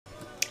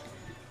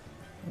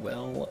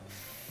Well,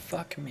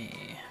 fuck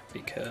me,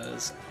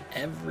 because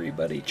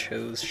everybody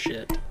chose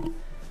shit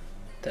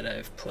that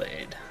I've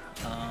played.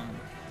 I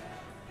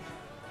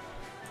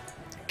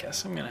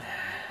guess I'm gonna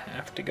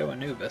have to go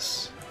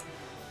Anubis,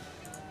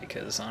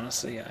 because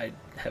honestly I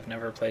have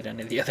never played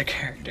any of the other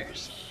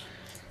characters.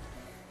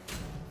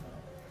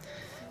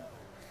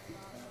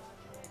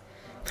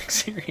 Like,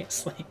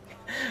 seriously,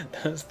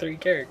 those three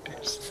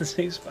characters,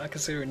 Zeus,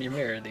 Bakasur, and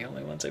Ymir, are the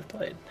only ones I've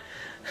played.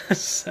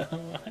 So,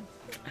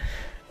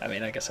 I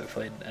mean, I guess I've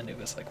played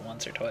Anubis like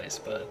once or twice,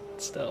 but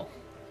still,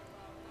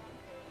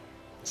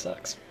 it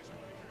sucks.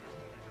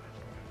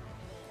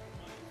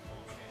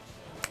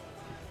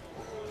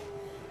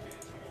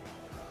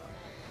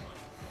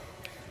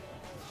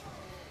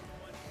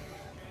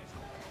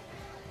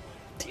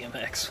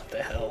 DMX, what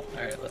the hell?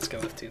 Alright, let's go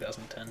with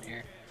 2010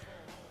 here.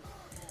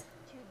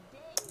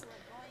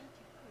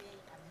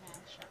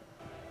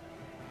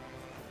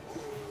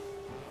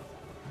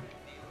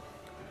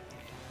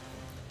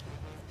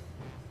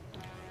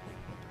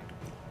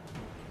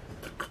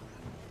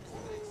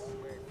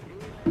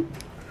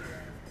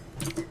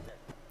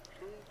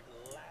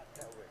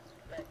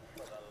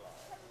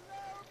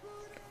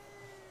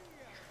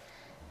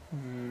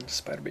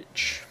 Spider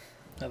Bitch.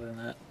 Other than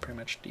that, pretty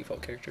much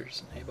default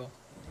characters in Halo.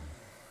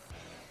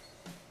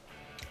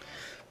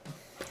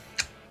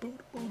 Booty,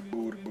 booty,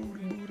 booty,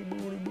 booty, booty,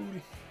 booty,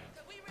 booty.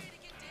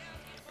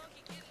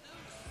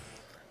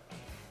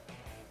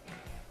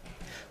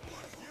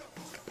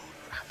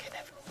 Rocket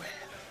everywhere.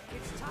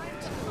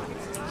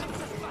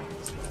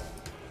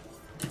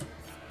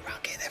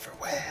 Rocket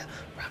everywhere.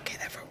 Rocket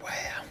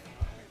everywhere.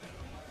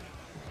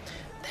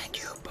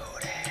 Thank you,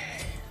 booty.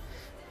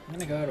 I'm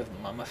gonna go out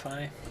with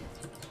Mummify.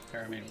 Or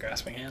I mean,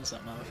 Grasping Hands,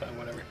 not Mummify,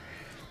 whatever.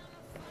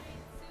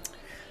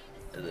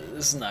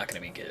 This is not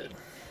gonna be good.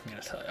 I'm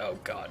gonna tell you. Oh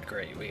god,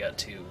 great. We got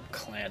two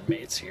clan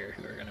mates here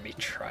who are gonna be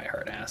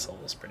try-hard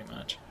assholes, pretty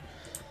much.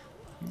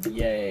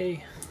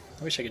 Yay!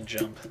 I wish I could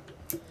jump.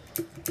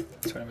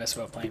 That's what I miss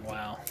about playing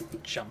WoW.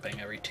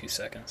 Jumping every 2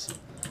 seconds.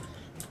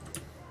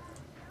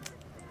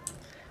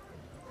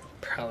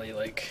 Probably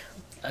like...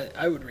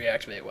 I would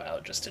reactivate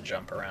WoW just to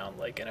jump around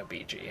like in a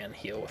BG and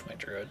heal with my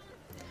druid.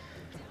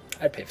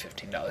 I'd pay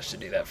 $15 to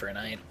do that for a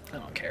night. I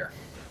don't care.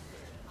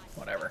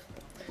 Whatever.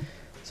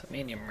 So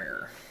me and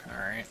Ymir.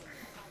 Alright.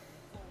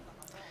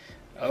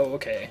 Oh,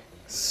 okay.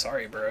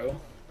 Sorry, bro.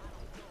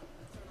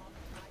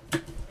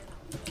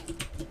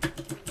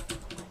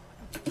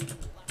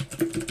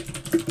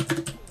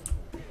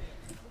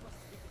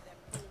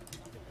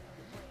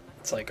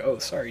 It's like, oh,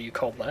 sorry, you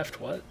called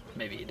left? What?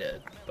 Maybe he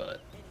did,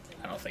 but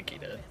I don't think he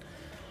did.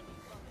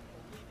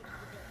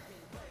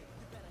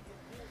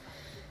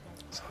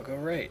 So I'll go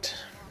right.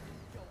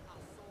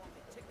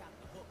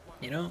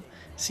 You know?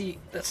 See,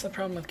 that's the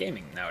problem with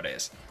gaming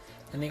nowadays.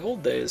 In the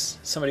old days,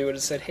 somebody would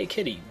have said, hey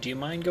kitty, do you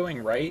mind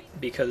going right?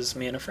 Because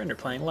me and a friend are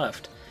playing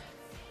left.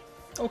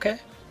 Okay.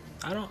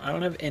 I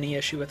don't have any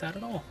issue with that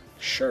at all.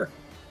 Sure.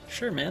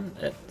 Sure, man.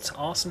 It's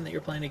awesome that you're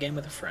playing a game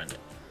with a friend.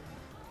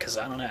 Because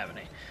I don't have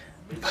any.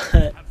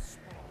 But,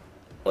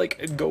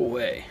 like, go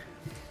away.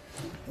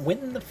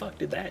 When the fuck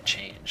did that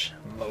change?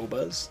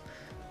 MOBAs?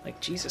 Like,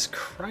 Jesus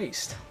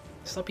Christ.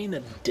 Stop being a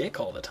dick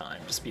all the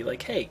time. Just be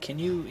like, hey, can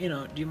you,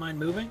 do you mind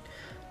moving?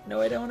 No,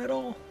 I don't at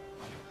all.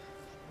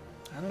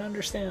 I don't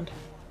understand.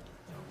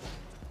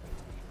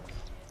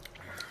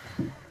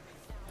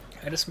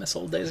 I just miss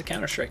old days of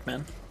Counter-Strike,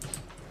 man.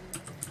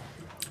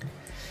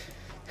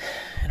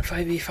 And a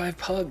 5v5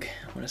 pug,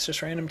 when it's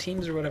just random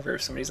teams or whatever.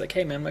 If somebody's like,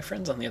 hey man, my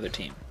friend's on the other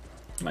team.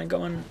 You mind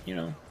going,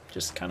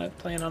 just kind of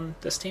playing on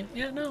this team?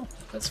 Yeah, no,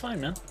 that's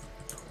fine, man.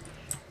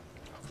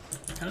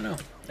 I don't know.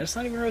 It's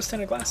not even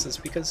rose-tinted glasses,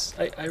 because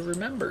I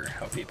remember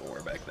how people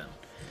were back then.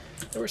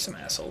 There were some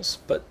assholes,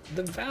 but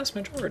the vast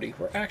majority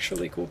were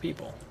actually cool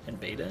people. In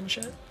beta and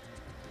shit.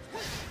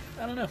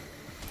 I don't know.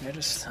 I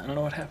don't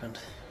know what happened.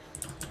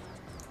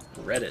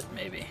 Reddit,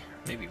 maybe.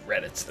 Maybe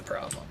Reddit's the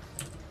problem.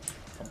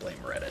 I'll blame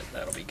Reddit.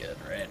 That'll be good,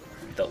 right?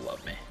 They'll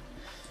love me.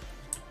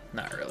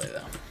 Not really,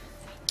 though.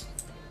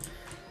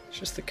 It's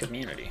just the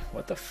community.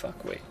 What the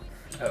fuck? Wait.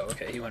 Oh,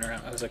 okay, he went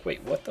around. I was like,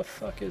 wait, what the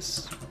fuck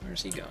is...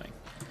 Where's he going?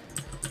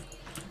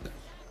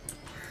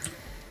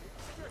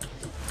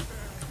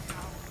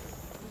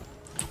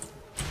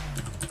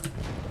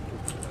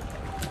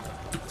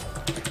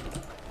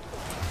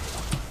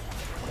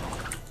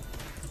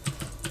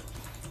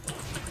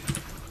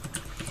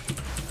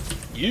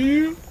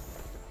 You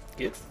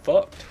get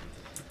fucked.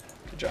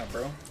 Good job,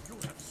 bro. You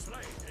have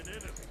slain an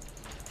enemy.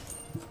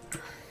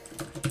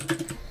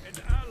 An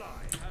ally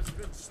has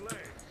been slain.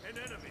 An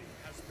enemy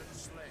has been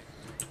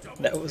slain.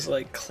 That was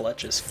like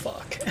clutch as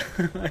fuck.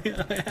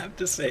 I have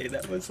to say,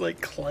 that was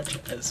like clutch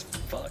as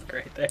fuck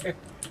right there.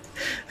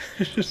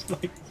 Just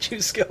like,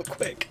 choose go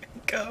quick.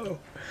 Go.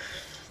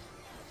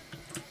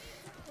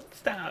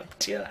 Stop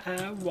till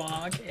I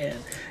walk in.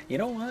 You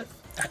know what?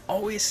 I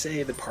always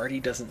say the party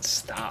doesn't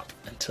stop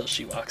until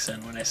she walks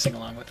in when I sing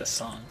along with a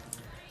song.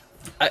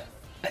 I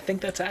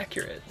think that's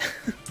accurate.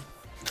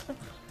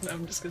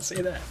 I'm just gonna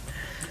say that.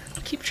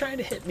 keep trying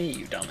to hit me,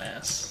 you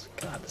dumbass.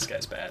 God, this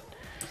guy's bad.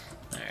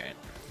 Alright.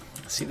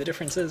 See, the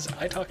difference is,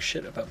 I talk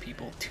shit about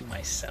people to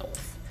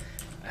myself.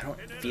 I don't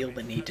feel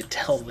the need to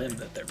tell them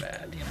that they're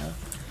bad, you know?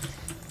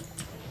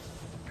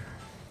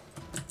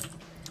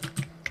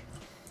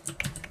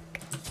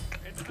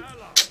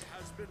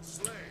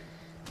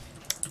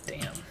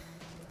 Damn.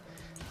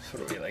 So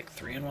what are we, like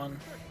 3-1?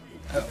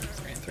 Oh,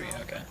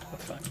 3-3, okay. What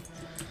the fuck?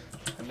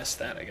 I missed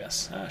that, I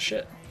guess. Ah,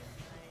 shit.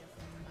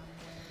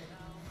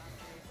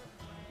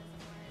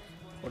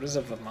 What is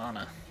a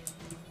Vamana?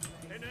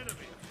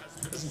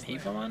 Isn't he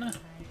Vamana?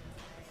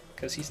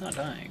 Because he's not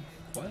dying.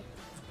 What?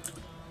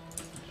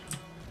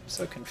 I'm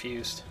so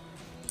confused.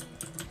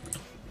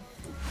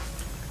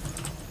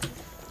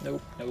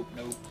 Nope, nope,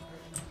 nope.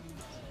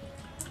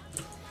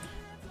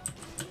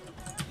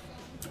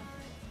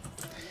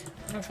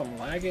 I don't know if I'm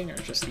lagging or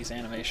just these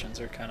animations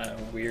are kind of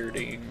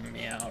weirding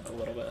me out a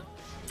little bit.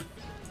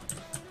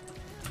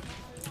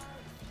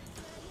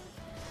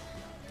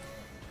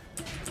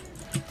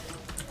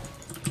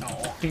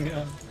 Oh,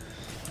 yeah.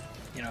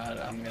 You know what,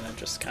 I'm gonna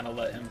just kind of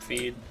let him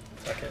feed.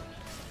 Fuck it.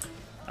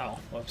 Oh,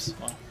 whoops.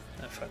 Well,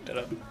 I fucked it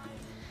up.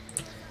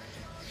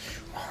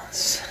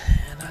 Once,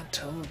 and I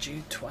told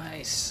you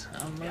twice.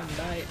 I'm gonna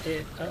light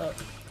it up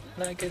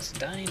like it's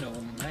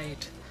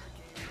dynamite.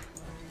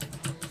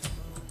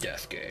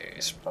 Death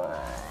gaze. An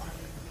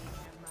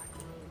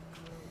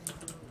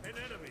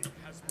enemy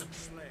has been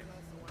slain.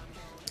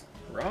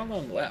 Wrong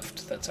on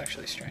left. That's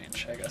actually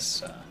strange. I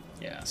guess,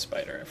 yeah,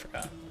 spider, I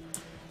forgot.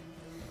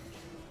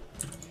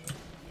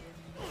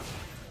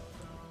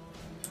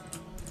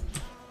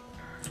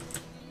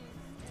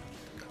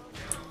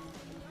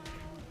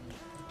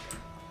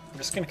 I'm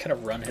just gonna kind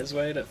of run his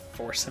way to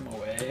force him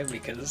away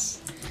because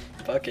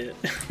fuck it.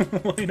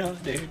 Why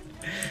not, dude?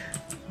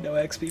 No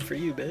XP for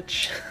you,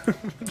 bitch.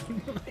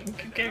 Like,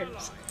 who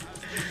cares?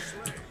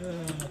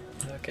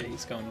 Okay,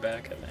 he's going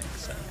back, I think,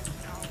 so.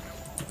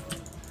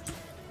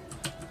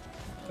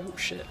 Oh,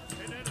 shit.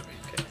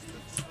 Okay.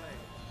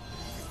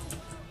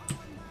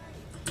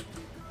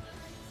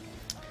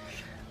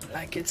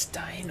 Like it's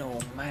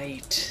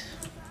dynamite.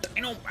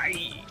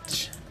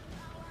 Dynamite!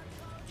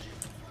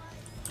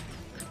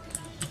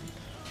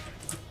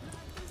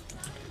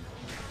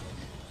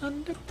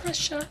 Under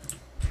pressure.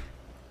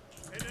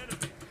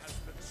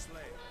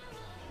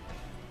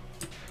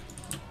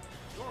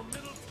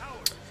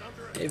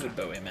 David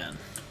Bowie, man.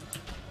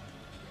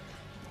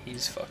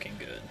 He's fucking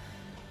good.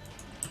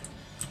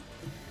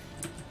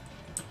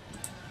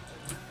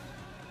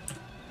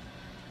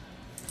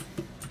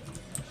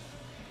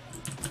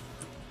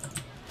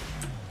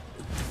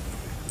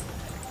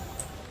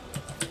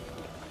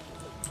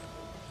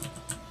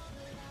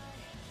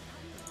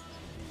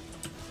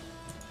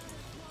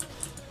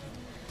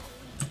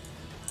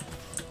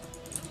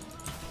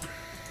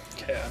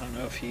 Okay, I don't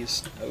know if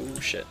he's... Oh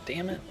shit,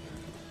 damn it.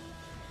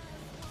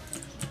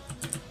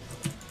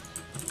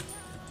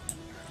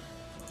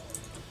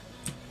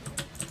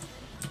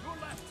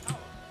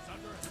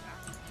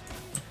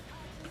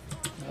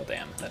 Oh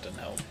damn, that didn't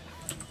help.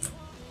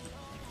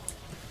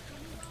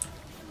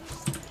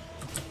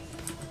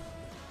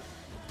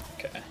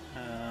 Okay,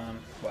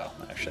 well,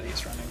 actually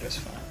he's running just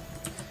fine.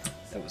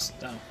 That was...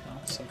 oh,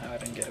 well, somehow I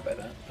didn't get it by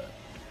that, but...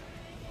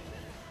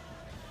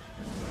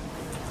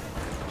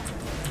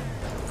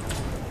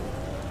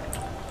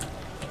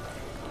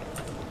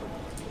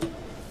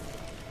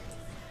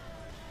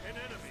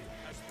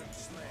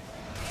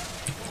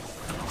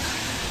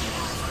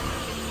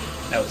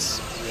 That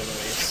was really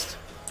waste.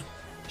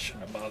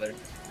 Shouldn't have bothered.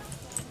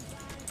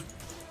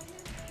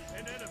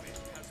 An enemy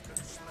has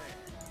been slain.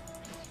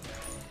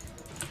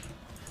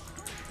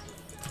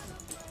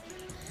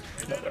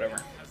 But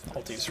whatever.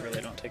 Ultis really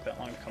don't take that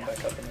long to come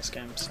back up in this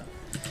game, so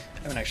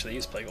I haven't actually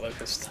used Plague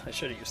Locust. I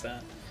should have used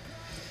that.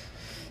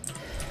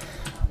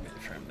 I'll wait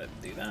for him to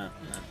do that,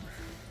 and then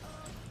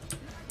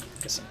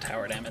get some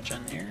tower damage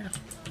in here.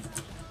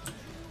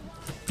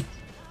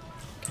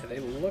 Okay, they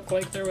look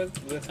like they're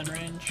within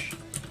range.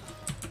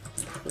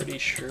 Pretty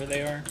sure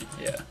they are.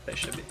 Yeah, they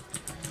should be.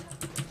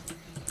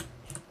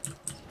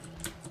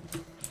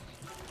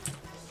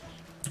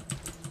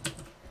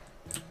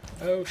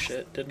 Oh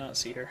shit, did not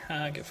see her.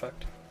 Ah, get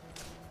fucked.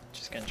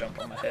 She's gonna jump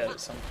on my head at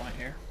some point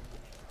here.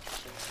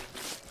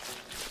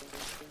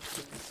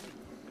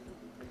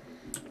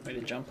 Way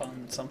to jump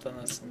on something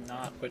that's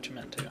not what you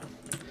meant to. That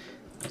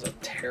was a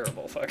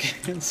terrible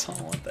fucking insult.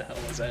 What the hell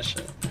was that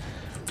shit?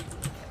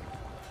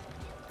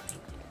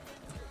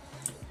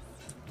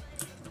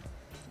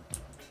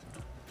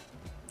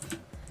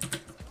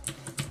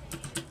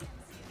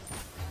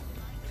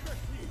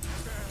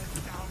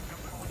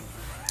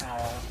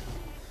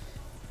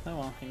 Oh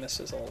well, he missed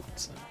his ult,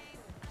 so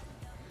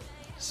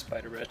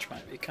Spider Bitch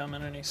might be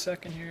coming any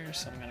second here,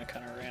 so I'm gonna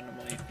kind of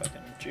randomly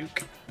fucking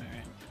juke.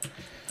 Alright.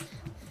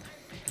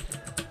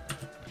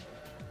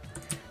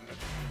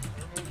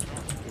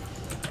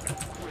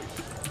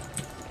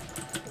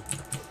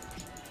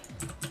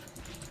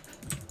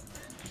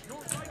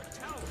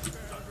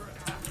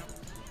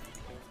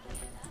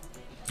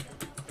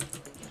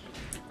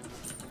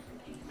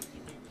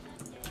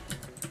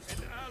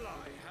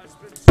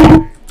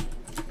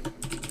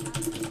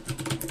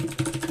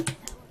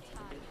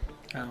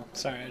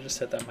 Sorry, I just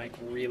hit that mic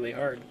really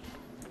hard.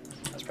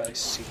 That's probably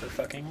super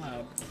fucking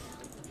loud.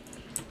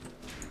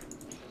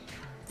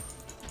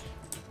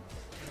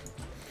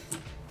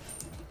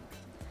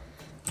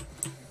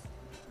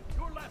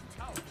 Your left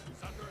tower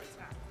is under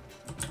attack.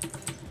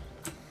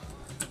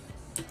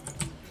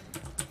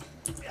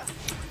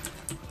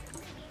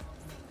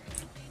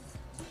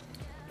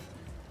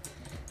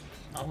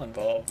 I'll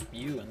involve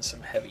you in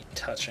some heavy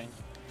touching.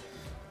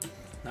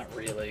 Not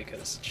really,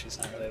 because she's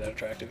not really that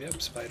attractive.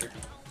 Yep, spider.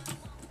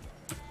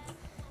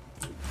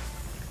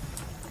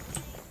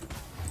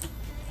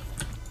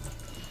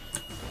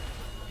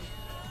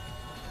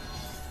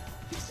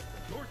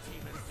 Your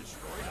team has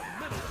destroyed a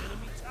middle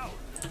enemy tower.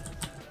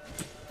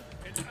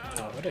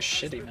 Oh, what a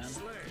shitty man.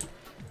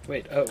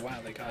 Wait, oh wow,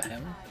 they got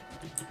him?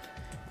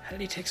 How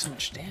did he take so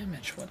much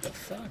damage? What the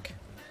fuck?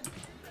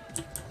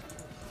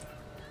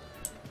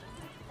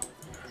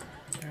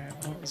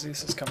 Alright, well,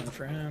 Zeus is coming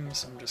for him,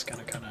 so I'm just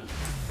gonna kind of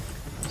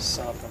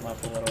sop him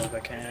up a little if I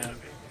can.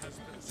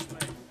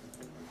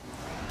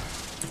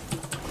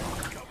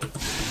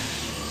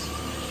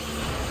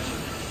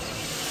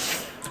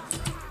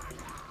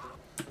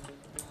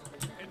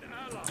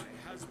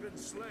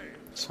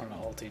 Just want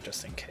to ulti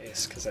just in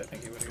case, because I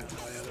think he would have gotten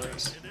away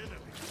otherwise.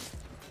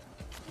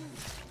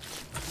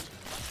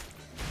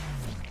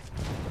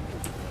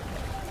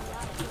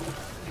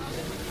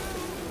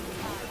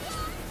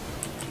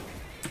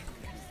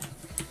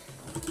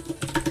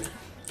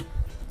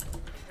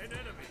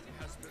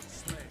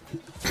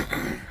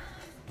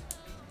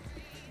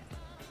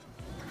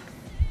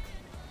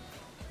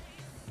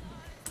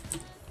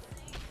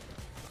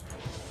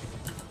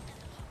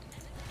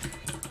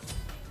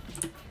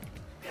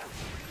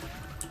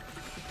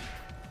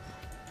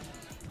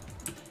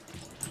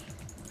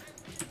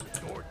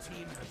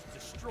 Team has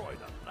destroyed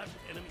a left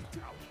enemy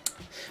tower.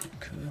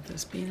 Could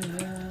this be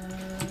love?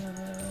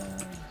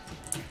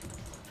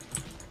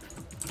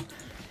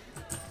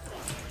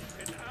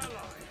 An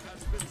ally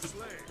has been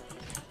slain.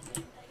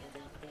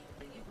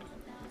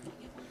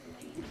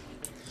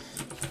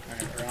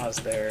 Alright, Ra's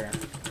there.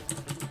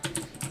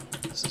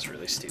 This is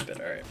really stupid.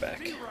 Alright, back.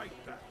 Be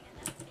right back.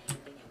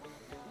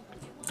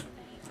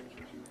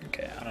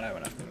 Okay, I don't have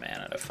enough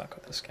mana to fuck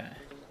with this guy.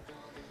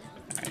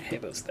 Alright,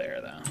 Halo's there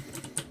though.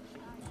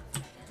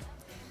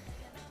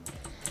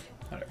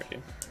 Whatever,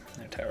 dude.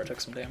 Their tower took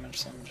some damage,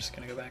 so I'm just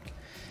gonna go back.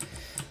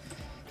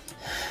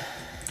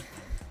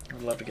 I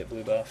would love to get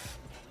blue buff.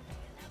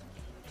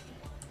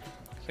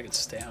 If I could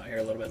stay out here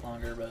a little bit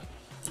longer, but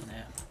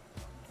nah.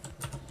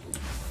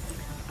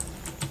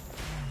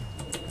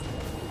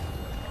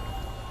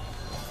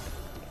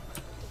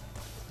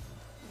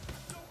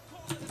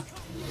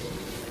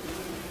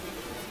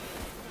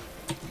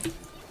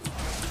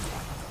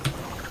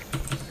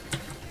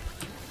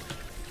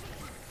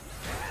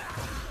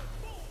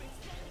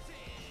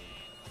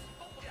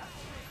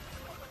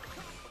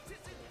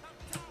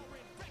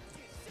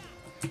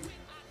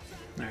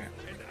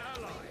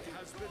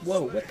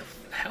 Whoa, what the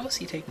how is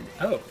he taking...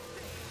 Oh,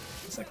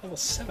 he's like level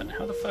 7.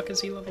 How the fuck is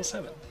he level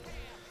 7?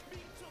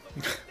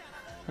 I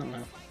don't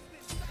know.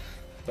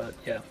 But,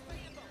 yeah.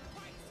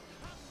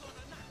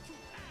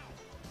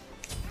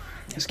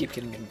 I just keep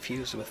getting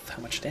confused with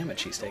how much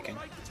damage he's taking.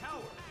 I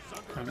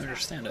don't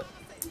understand it.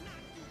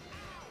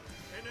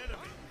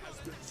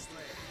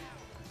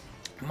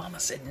 Mama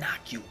said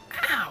knock you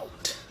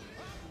out!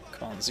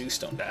 Come on, Zeus,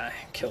 don't die.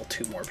 Kill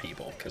 2 more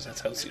people, because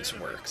that's how Zeus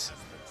works.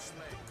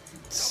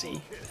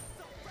 See?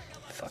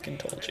 Fucking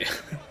told you.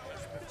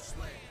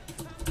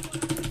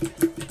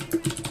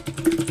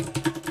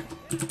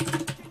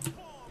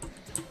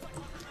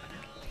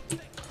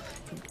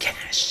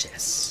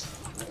 Cassius.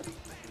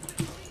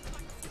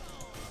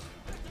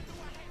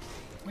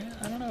 Yeah,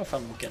 I don't know if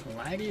I'm getting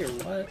laggy or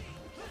what.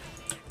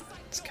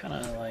 It's kind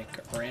of like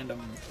a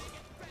random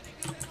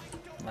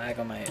lag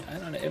on my... I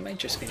don't know, it might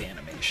just be the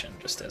animation,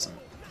 just isn't,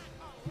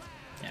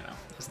 you know,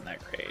 isn't that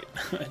great.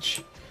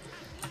 Which,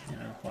 you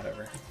know,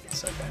 whatever.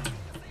 It's okay.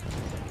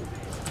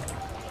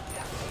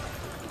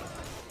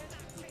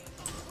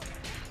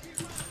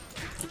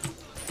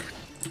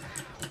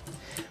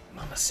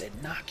 Mama said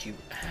knock you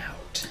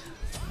out.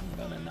 I'm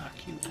gonna knock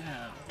you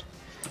out.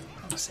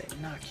 Mama said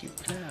knock you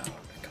out.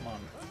 Come on.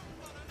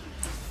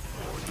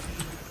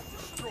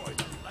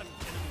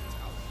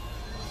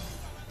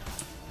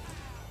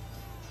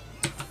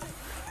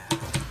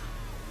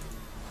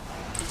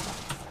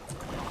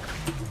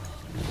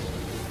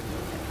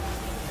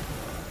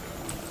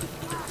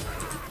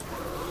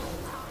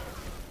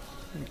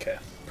 Okay,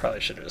 probably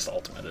should have just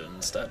ultimated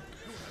instead.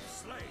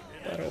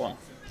 But oh well,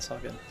 it's all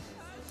good.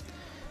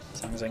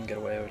 As long as I can get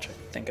away, which I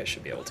think I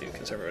should be able to,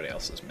 because everybody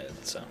else is mid,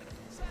 so.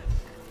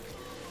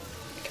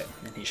 Okay,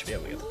 and he should be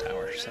able to get the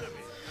tower, so.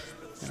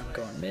 And I'm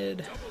going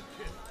mid.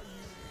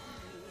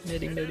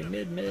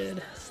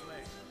 Mid.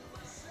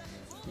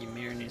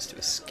 Ymir needs to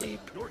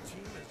escape.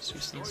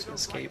 Zeus needs to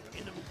escape.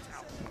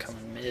 I'm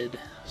coming mid.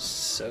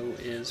 So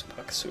is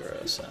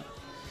Pakasura, so.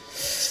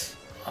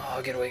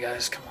 Oh, get away,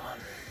 guys, come on.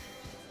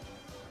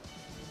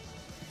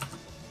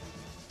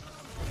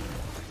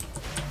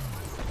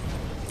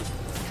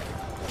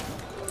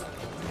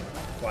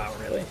 Wow,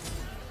 really?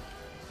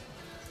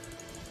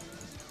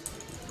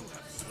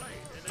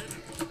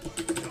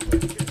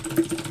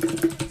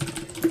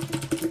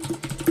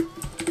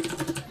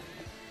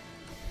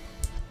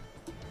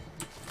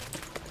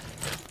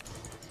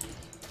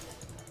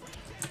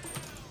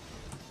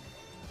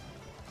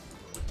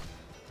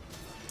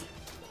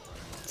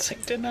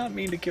 I did not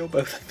mean to kill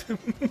both of them.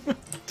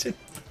 I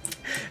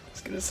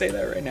was gonna say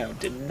that right now.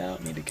 Did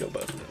not mean to kill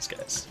both of those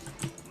guys.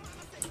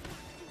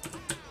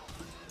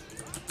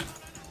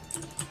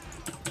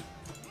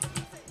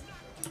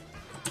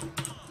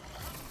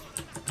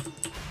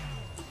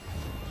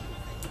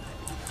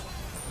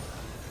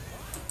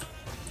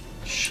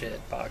 Shit,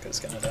 Baka's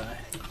gonna die.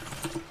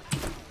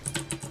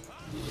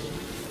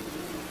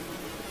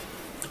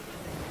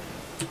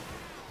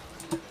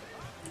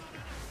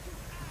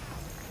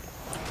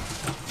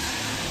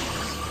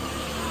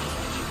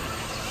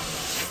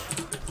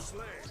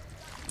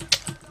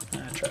 I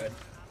tried.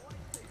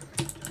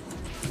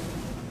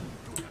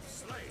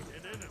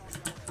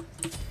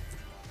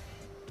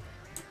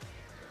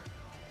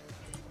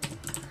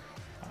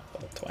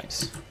 Oh,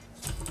 twice.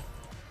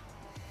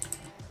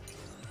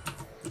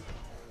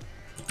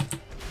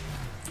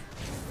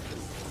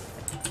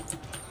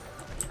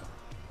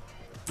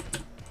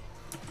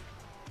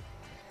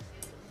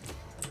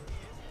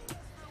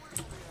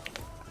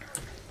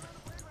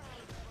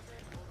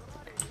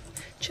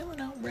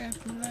 Chilling out,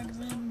 rapping like a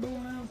man,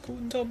 bowling out,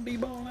 putting top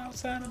b-ball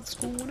outside of the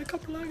school, and a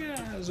couple of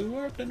guys who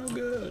were up to no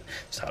good.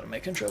 Started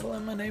making trouble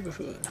in my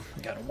neighborhood.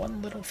 Got in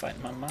one little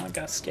fight. My mom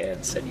got scared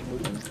and said you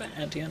moved with the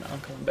auntie and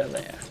uncle in Bel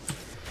Air.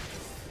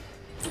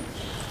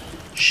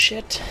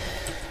 Shit.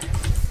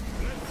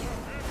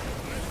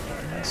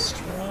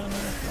 Must run,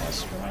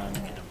 must run.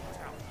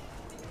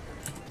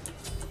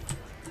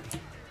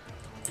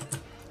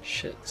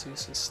 Shit,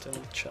 Zeus is still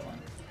chilling.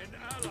 An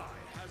ally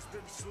has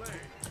been slain.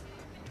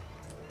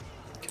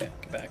 Okay,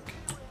 get back.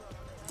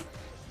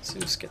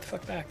 Zeus, get the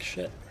fuck back,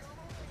 shit.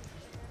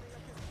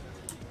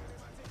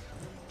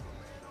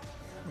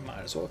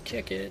 Might as well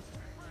kick it.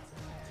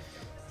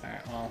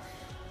 Alright, well,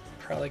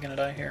 probably gonna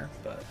die here,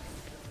 but...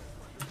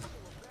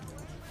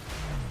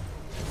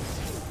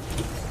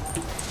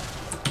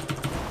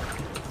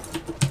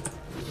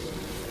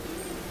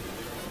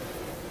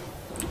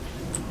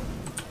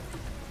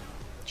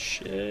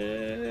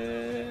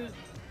 Shit.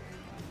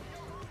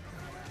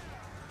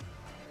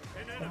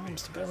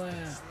 Bombs to Bel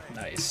Air.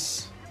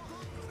 Nice.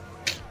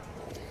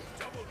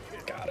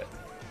 Got it.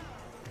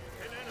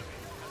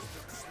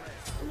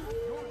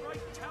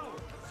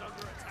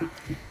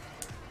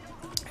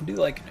 I do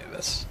like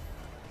Anubis.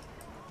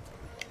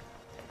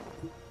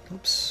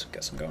 Oops,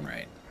 guess I'm going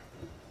right.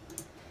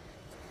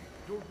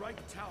 Your right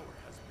tower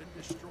has been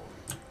destroyed.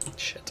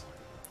 Shit.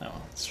 Oh,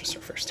 well, it's just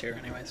our first tier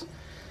anyways.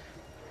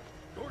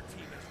 Your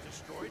team has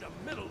destroyed a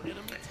middle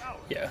enemy tower.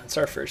 Yeah, it's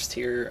our first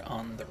tier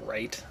on the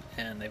right,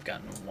 and they've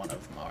gotten one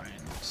of mine,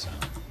 so...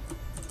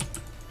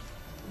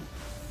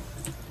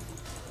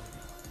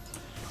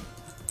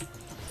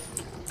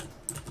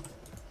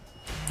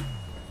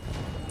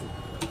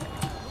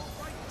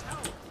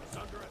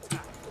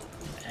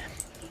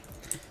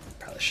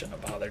 Probably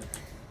shouldn't have bothered.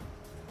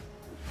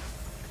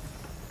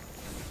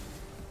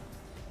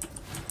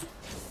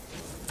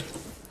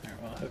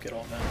 Alright, well, hook it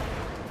all down.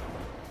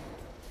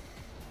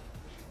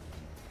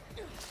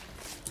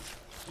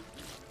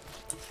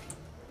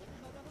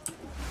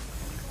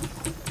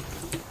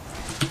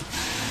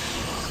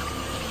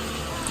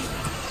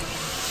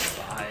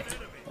 Bye.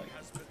 Like,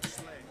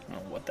 I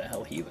don't know what the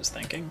hell he was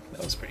thinking.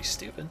 That was pretty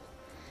stupid.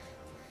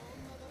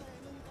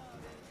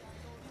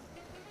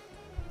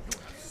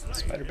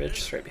 Spider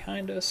bitch right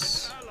behind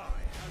us. Ally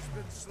has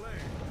been slain.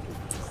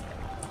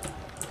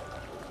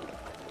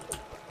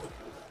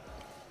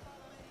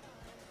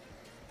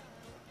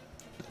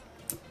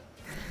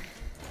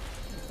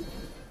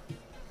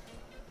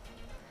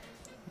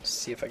 Let's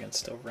see if I can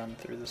still run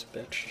through this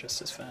bitch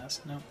just as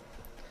fast. No.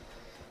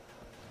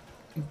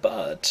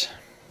 But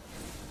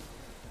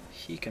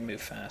he can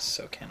move fast,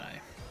 so can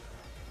I.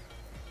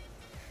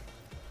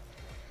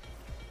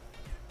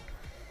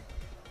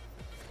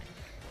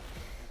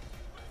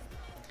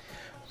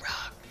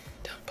 Rock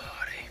the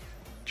body,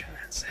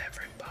 trans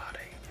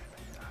everybody.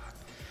 Rock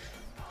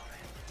the body.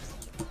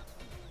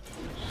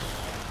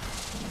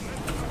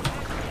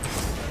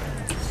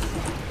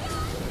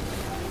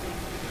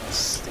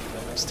 This thing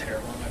that was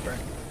terrible in my brain.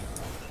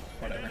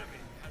 Whatever. Enemy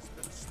has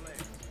been slain.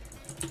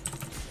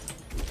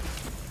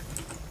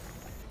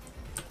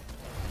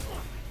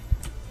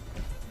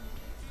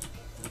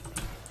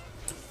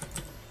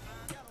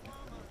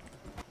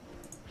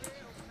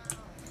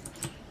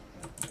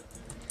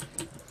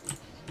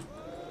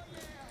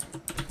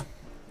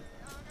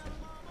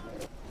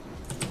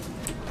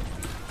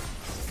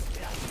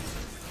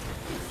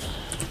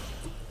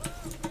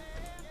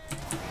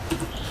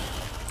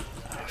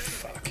 Ah,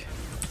 fuck.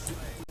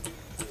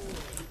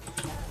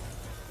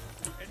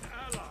 An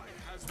ally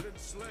has been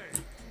slain.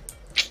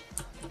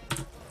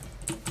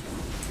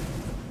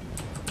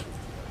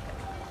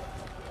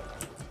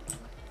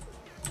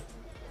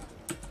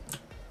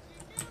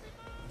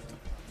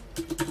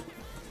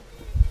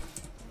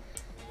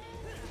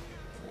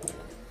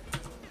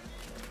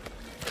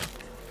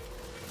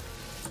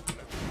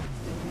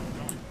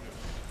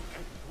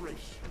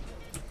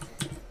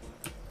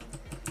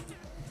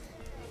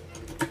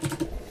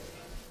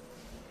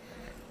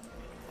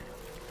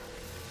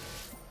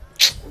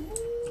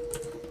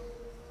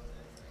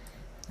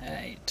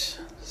 Alright,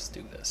 let's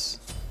do this.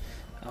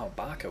 Oh,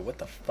 Baka, what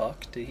the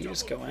fuck? Did he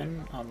just go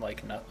in on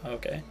like no?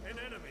 Okay.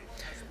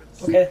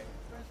 Okay.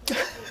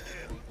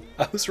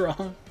 I was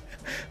wrong.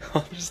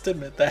 I'll just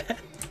admit that.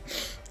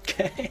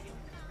 Okay.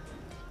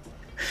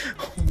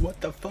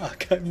 What the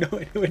fuck? I have no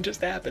idea what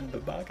just happened,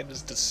 but Baka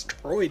just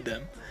destroyed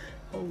them.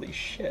 Holy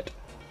shit.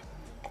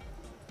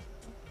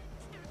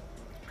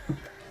 Oh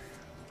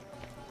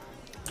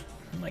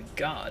my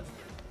god.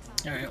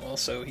 Alright, well,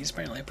 so he's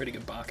apparently a pretty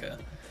good Baka.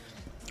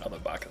 Although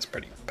Baka's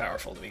pretty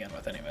powerful to begin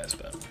with anyways,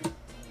 but...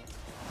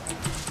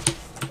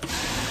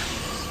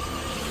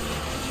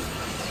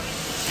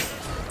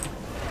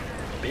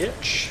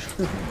 Bitch!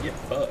 Get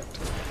fucked.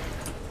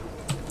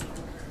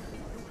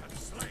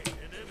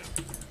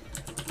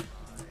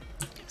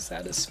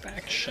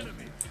 Satisfaction.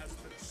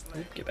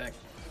 Oop, get back.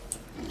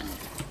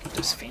 Get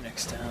this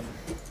Phoenix down.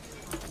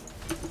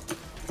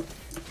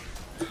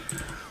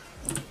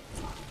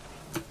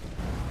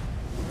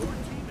 Your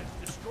team has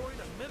destroyed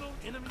a middle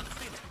enemy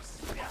Phoenix.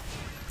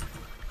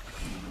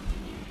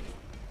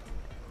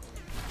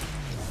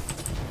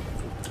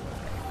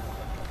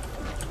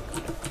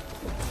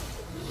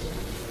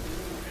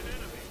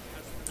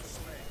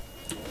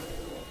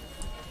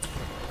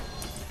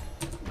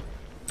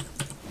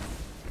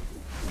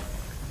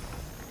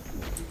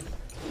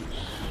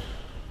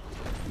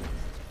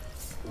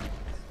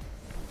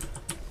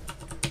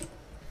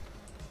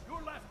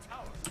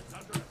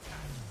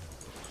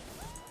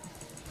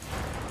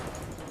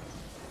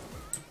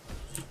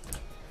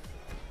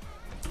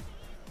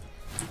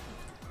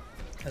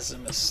 As a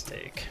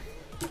mistake.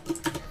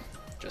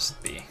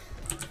 Just be.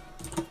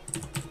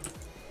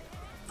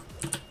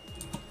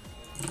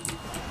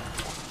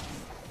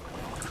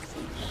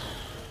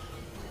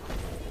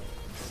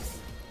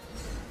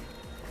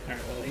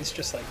 Alright, well he's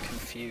just like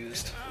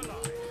confused.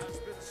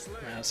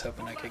 I was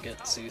hoping I could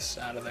get Zeus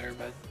out of there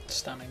by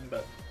stunning,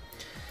 but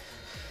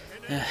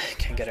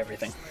can't get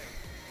everything.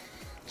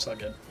 It's all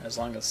good. As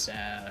long as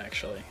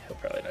actually he'll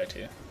probably die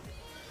too.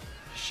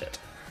 Shit.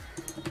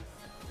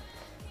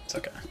 It's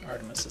okay.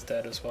 Artemis is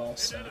dead as well,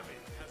 so...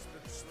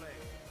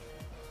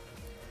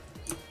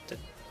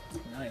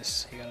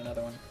 Nice, he got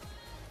another one.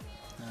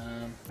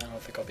 I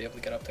don't think I'll be able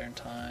to get up there in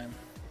time.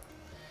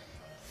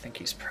 I think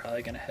he's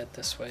probably gonna head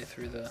this way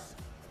through the...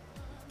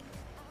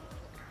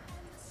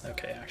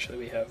 Okay, actually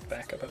we have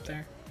backup up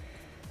there.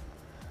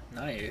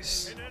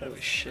 Nice. Holy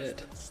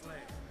shit.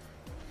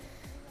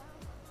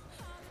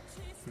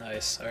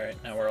 Nice.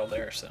 Alright, now we're all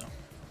there, so...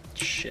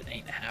 Shit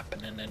ain't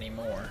happening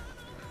anymore.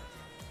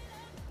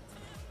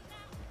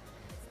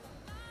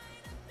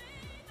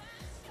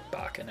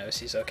 Baka knows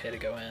he's okay to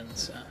go in,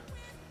 so...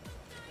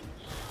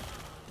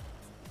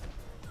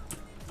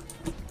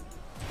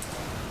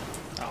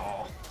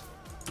 Aww.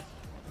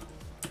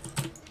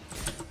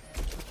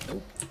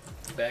 Nope.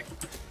 Back.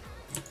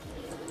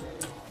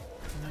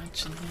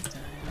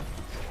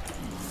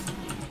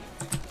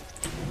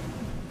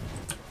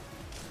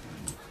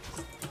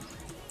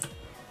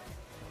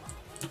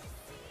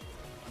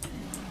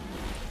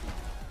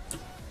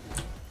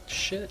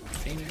 Shit,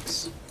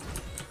 Phoenix.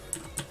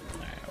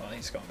 Alright, well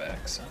he's going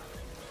back, so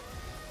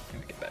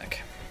let me get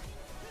back.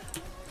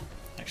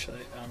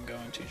 Actually, I'm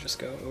going to just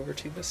go over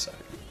to this side.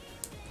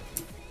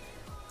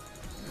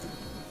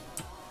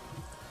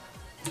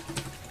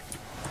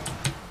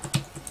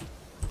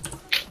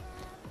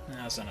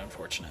 That was an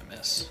unfortunate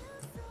miss.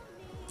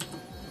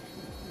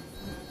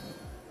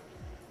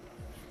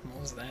 What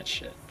was that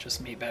shit?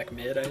 Just meet back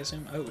mid, I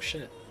assume? Oh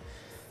shit.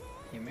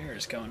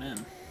 Ymir's going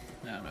in.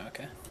 No,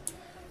 okay.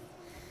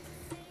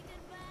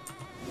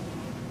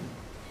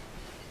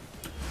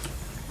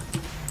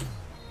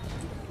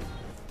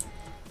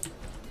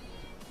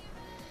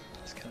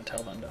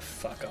 Tell them to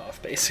fuck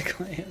off,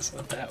 basically, is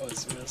what that was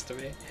supposed to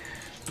be.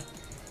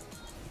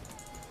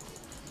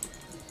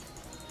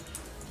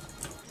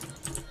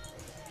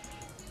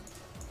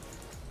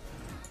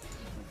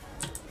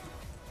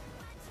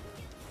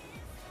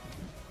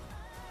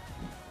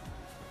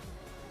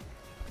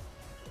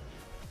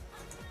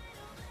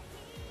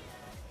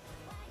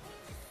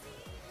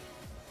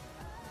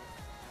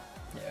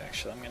 Yeah,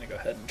 actually, I'm gonna go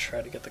ahead and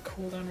try to get the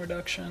cooldown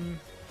reduction.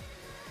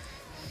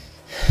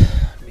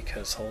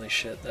 Because holy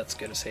shit, that's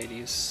good as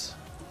Hades.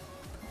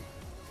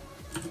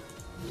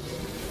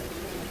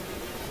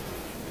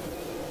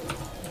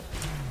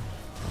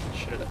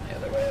 Should have done the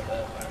other way of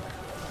that. Whatever.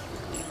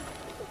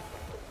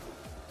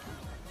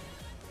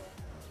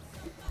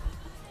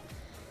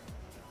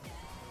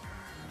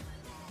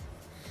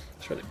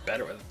 It's really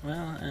better with,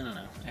 well, I don't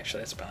know.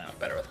 Actually, it's probably not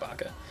better with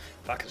Baka.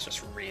 Baka's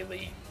just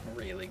really,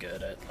 really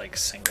good at like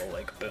single,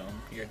 like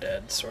boom, you're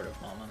dead sort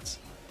of moments.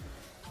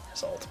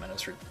 His ultimate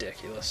is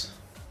ridiculous.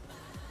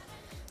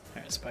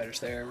 Alright, spider's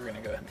there. We're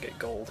gonna go ahead and get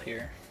gold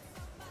here.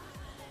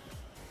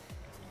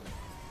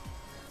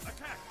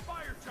 Attack,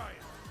 fire giant.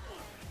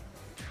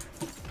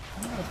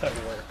 I don't know if that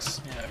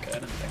works. Yeah, okay, I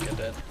didn't think it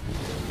did.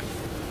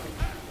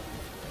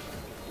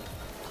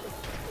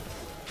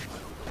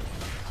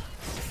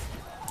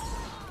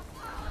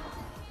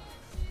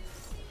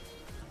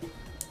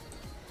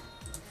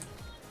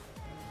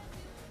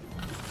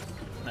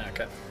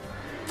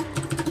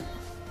 Okay.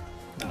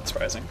 Not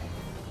surprising.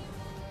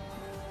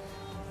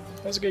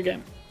 That was a good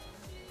game.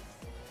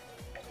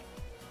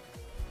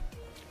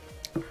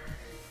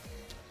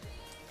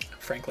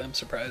 Frankly, I'm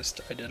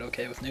surprised I did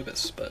okay with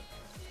Anubis, but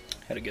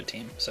had a good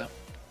team, so.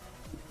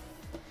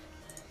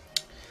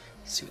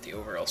 Let's see what the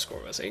overall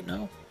score was.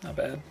 8-0, not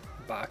bad.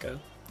 Baka,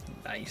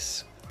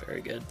 nice,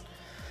 very good.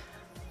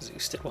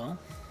 Zeus did well.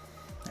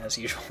 As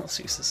usual,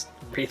 Zeus is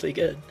really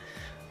good.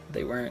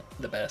 They weren't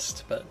the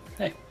best, but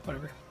hey,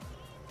 whatever.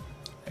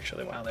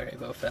 Actually, wow, their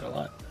Abo fed a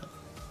lot.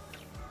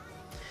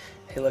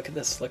 Hey, look at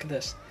this, look at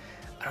this.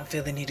 I don't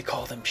feel the need to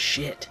call them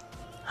shit.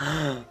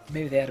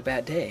 Maybe they had a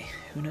bad day,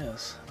 who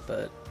knows.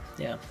 But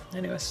yeah,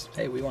 anyways,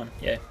 hey, we won,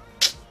 yay.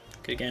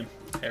 Good game,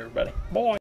 hey everybody. Bye!